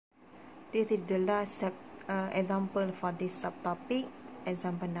This is the last example for this subtopic,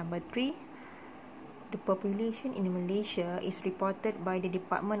 example number 3. The population in Malaysia is reported by the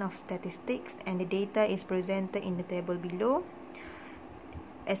Department of Statistics and the data is presented in the table below.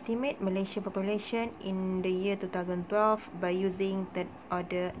 Estimate Malaysian population in the year 2012 by using third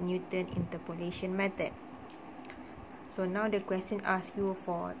order Newton interpolation method. So now the question asks you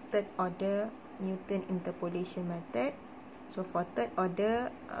for third order Newton interpolation method. So for third order,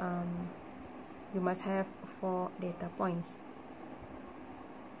 you must have 4 data points.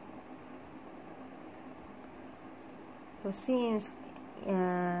 So since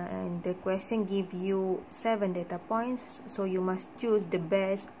the question give you 7 data points, so you must choose the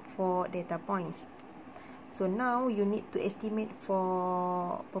best 4 data points. So now you need to estimate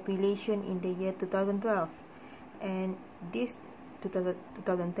for population in the year 2012, and this 2012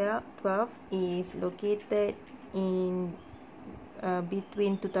 is located in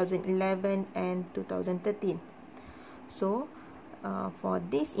between 2011 and 2013. So for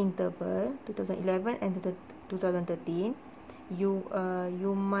this interval 2011 and 2013,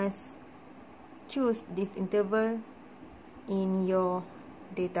 you must choose this interval in your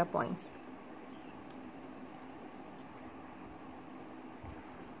data points.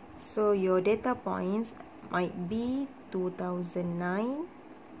 So your data points might be 2009,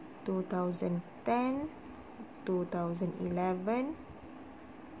 2010, 2011,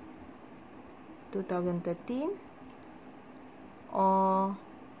 2013, or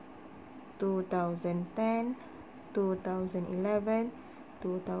 2010, 2011,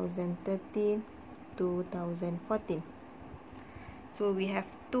 2013, 2014. So we have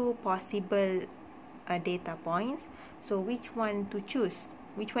 2 possible data points. So which one to choose?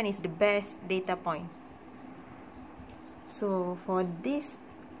 Which one is the best data point? So for this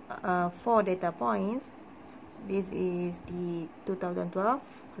 4 data points, this is the 2012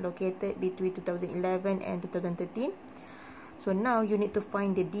 located between 2011 and 2013. So now you need to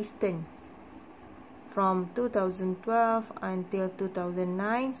find the distance from 2012 until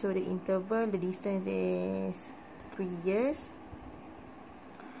 2009. So the interval, the distance is 3 years.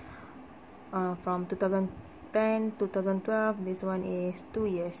 From 2010 to 2012, this one is 2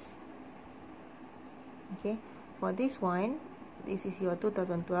 years. Okay, for this one, this is your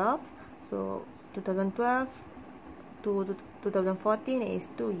 2012. So 2012 to 2014 is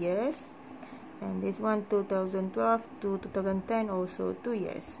 2 years, and this one 2012 to 2010 also 2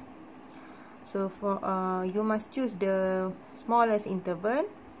 years. So for you must choose the smallest interval.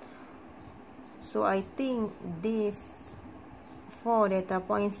 So I think this 4 data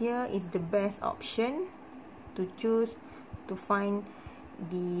points here is the best option to choose to find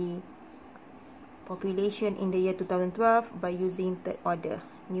the population in the year 2012 by using third order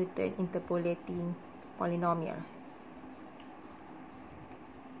Newton interpolating polynomial.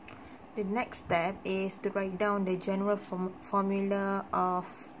 The next step is to write down the general formula of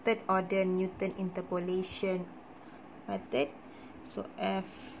third order Newton interpolation method. So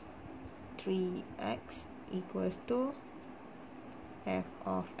f3x equals to f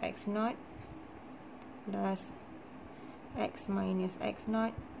of x naught plus x minus x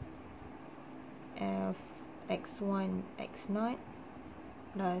naught f x1 x naught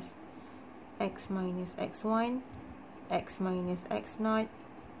plus x minus x1 x minus x naught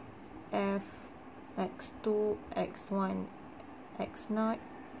f x2 x1 x naught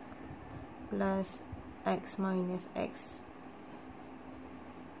plus x minus x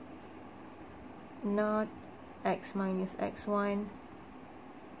naught x minus x1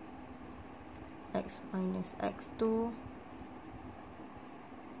 x minus x2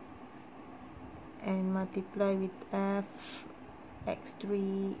 and multiply with f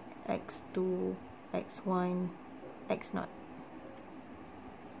x3 x2 x1 x naught.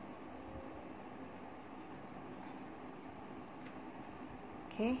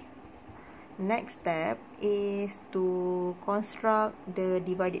 Okay, next step is to construct the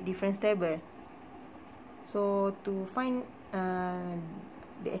divided difference table. So to find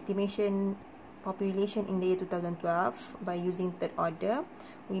the estimation population in the year 2012 by using third order,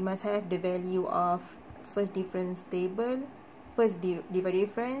 we must have the value of first difference table, first divided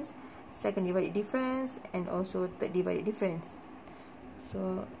difference, second divided difference, and also third divided difference.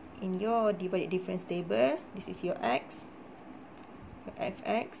 So in your divided difference table, this is your x, your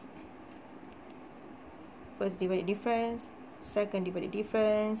fx, first divided difference, second divided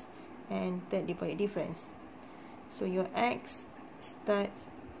difference, and third divided difference. So your x starts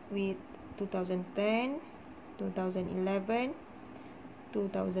with 2010, 2011,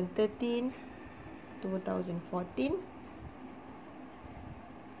 2013, 2014,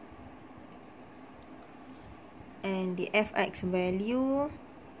 and the fx value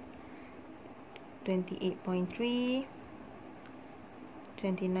 28.3,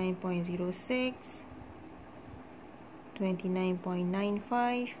 29.06,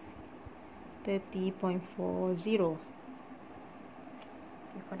 29.95, 30.40.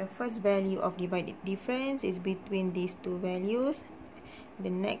 For the first value of divided difference is between these two values. The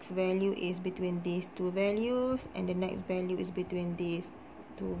next value is between these two values, and the next value is between these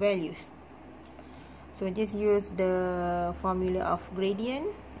two values. So just use the formula of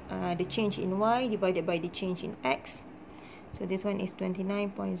gradient, the change in y divided by the change in x. So this one is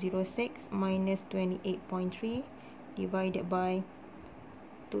 29.06 minus 28.3 divided by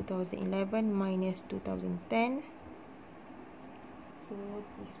 2011 minus 2010. So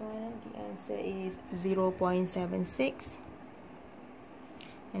this one, the answer is 0.76.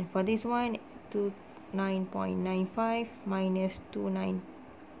 And for this one, 29.95 minus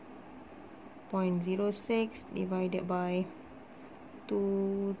 29.06 divided by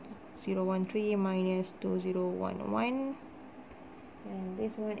 2013 minus 2011. And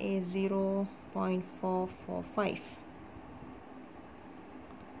this one is 0.445.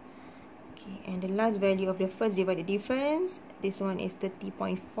 Okay, and the last value of the first divided difference, this one is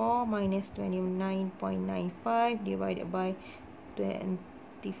 30.4 minus 29.95 divided by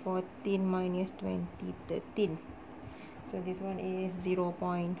 2014 minus 2013. So this one is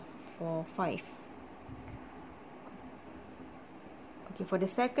 0.45. Okay, for the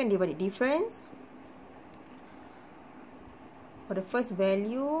second divided difference, for the first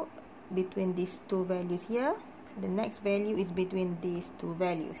value between these two values here, the next value is between these two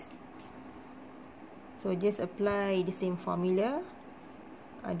values. So just apply the same formula.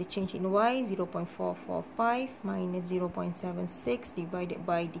 The change in y, 0.445 minus 0.76 divided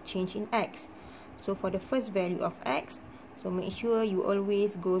by the change in x. So for the first value of x, so make sure you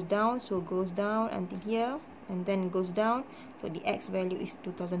always goes down. So goes down until here, and then goes down. So the x value is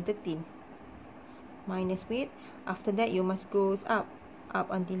 2013. Minus with, after that you must goes up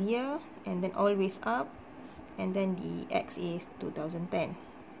until here, and then always up, and then the x is 2010.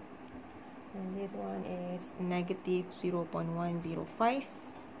 And this one is negative 0.105.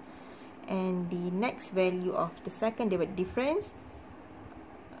 And the next value of the second divided difference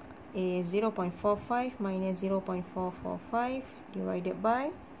is 0.45 minus 0.445 divided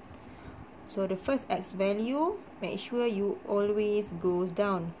by, so the first x value, make sure you always goes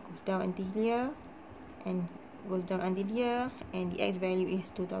down until here, and goes down until here, and the x value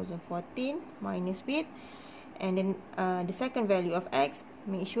is 2014 minus with, and then the second value of x,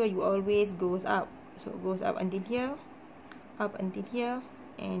 make sure you always goes up. So it goes up until here,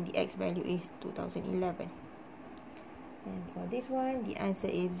 and the x value is 2011. And for this one, the answer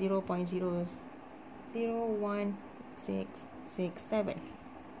is 0.001667.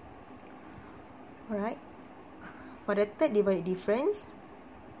 Alright. For the third divided difference,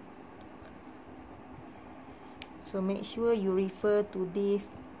 so make sure you refer to these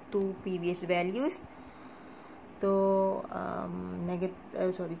two previous values. So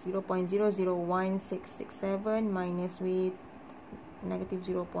 0.001667 minus with negative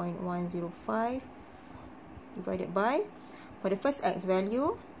 0.105 divided by, for the first x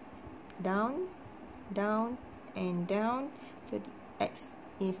value, down, and down. So the x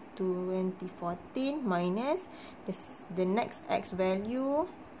is 2014 minus the next x value,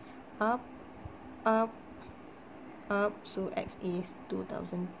 up. So x is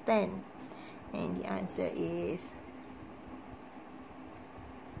 2010. And the answer is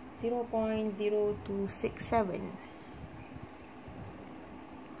 0.0267.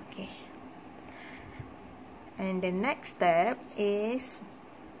 Okay. And the next step is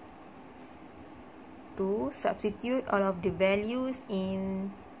to substitute all of the values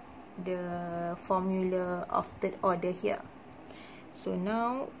in the formula of third order here. So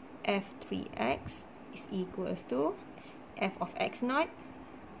now f3x is equals to f of x naught.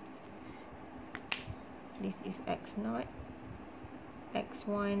 This is x naught,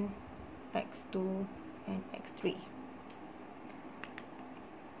 x1, x2, and x3.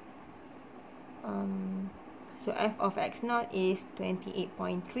 So f of x naught is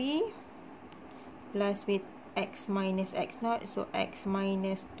 28.3 plus with x minus x naught, so x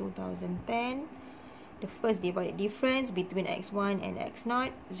minus 2010. The first divided difference between x1 and x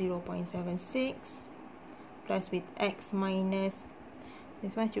naught, 0.76, plus with x minus,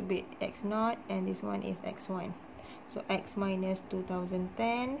 this one should be x naught, and this one is x1. So x minus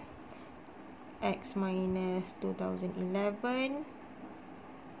 2010, x minus 2011,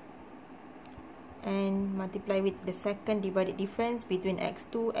 and multiply with the second divided difference between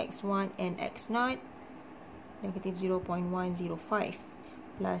x2, x1, and x naught, negative 0.105,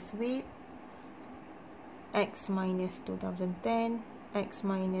 plus with x minus 2010, x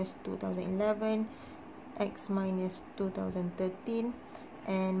minus 2011, x minus 2013,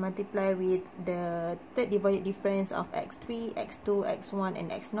 and multiply with the third divided difference of x3, x2, x1,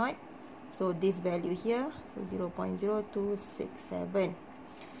 and x0. So this value here, so 0.0267.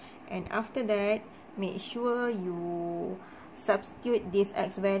 And after that, make sure you substitute this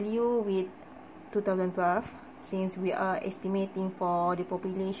x value with 2012, since we are estimating for the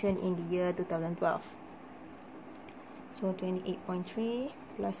population in the year 2012. So 28.3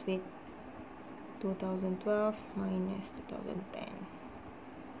 plus with 2012 minus 2010.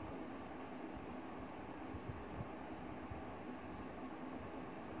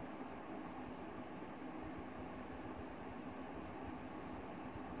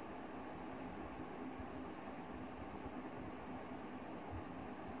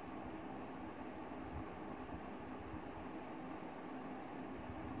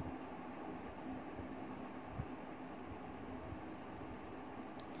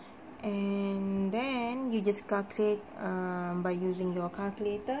 And then you just calculate by using your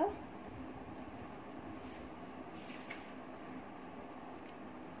calculator.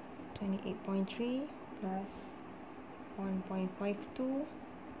 (28.3) plus 1.52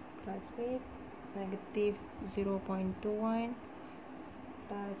 plus with negative 0.21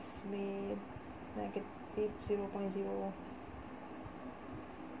 plus with negative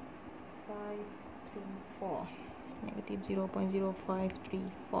 0.0534, negative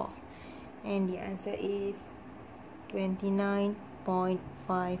 0.0534. And the answer is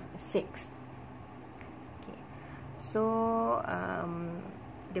 29.56. Okay, so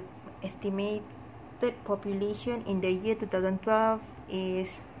the estimated population in the year 2012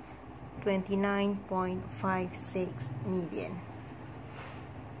 is 29.56 million.